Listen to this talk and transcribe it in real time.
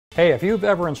Hey, if you've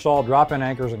ever installed drop-in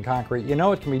anchors in concrete, you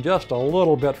know it can be just a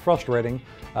little bit frustrating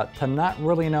to not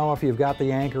really know if you've got the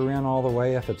anchor in all the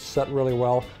way, if it's set really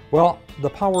well. Well, the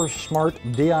Power Smart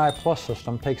DI Plus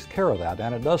system takes care of that,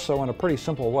 and it does so in a pretty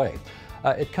simple way.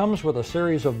 It comes with a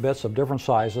series of bits of different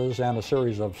sizes and a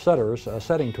series of setters,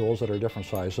 setting tools that are different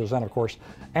sizes, and of course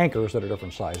anchors that are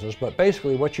different sizes. But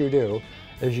basically what you do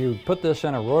is you put this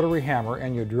in a rotary hammer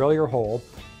and you drill your hole,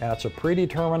 and it's a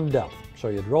predetermined depth. So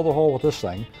you drill the hole with this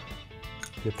thing,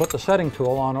 you put the setting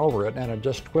tool on over it, and it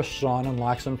just twists on and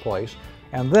locks in place.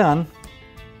 And then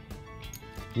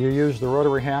you use the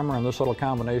rotary hammer and this little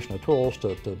combination of tools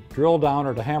to drill down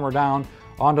or to hammer down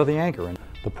onto the anchor. And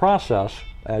the process,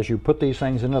 as you put these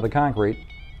things into the concrete,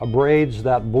 abrades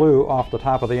that blue off the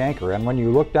top of the anchor. And when you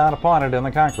look down upon it in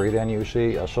the concrete and you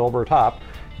see a silver top,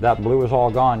 that blue is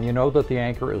all gone. You know that the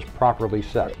anchor is properly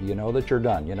set. You know that you're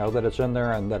done. You know that it's in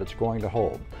there and that it's going to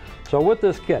hold. So with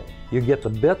this kit, you get the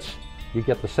bits, you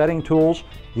get the setting tools,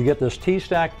 you get this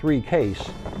T-Stack 3 case,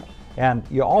 and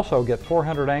you also get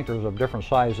 400 anchors of different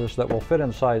sizes that will fit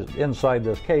inside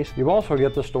this case. You also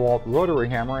get this DeWalt rotary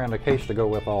hammer and a case to go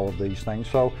with all of these things.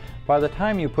 So by the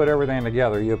time you put everything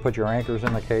together, you put your anchors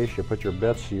in the case, you put your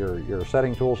bits, your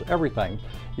setting tools, everything,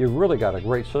 you've really got a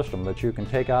great system that you can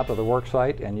take out to the work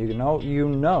site, and you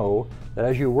know that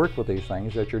as you work with these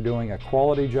things that you're doing a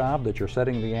quality job, that you're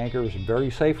setting the anchors very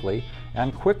safely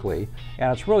and quickly,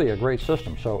 and it's really a great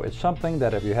system. So it's something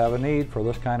that if you have a need for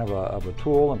this kind of a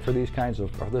tool and for this kind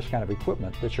of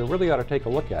equipment that you really ought to take a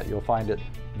look at. You'll find it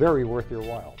very worth your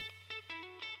while.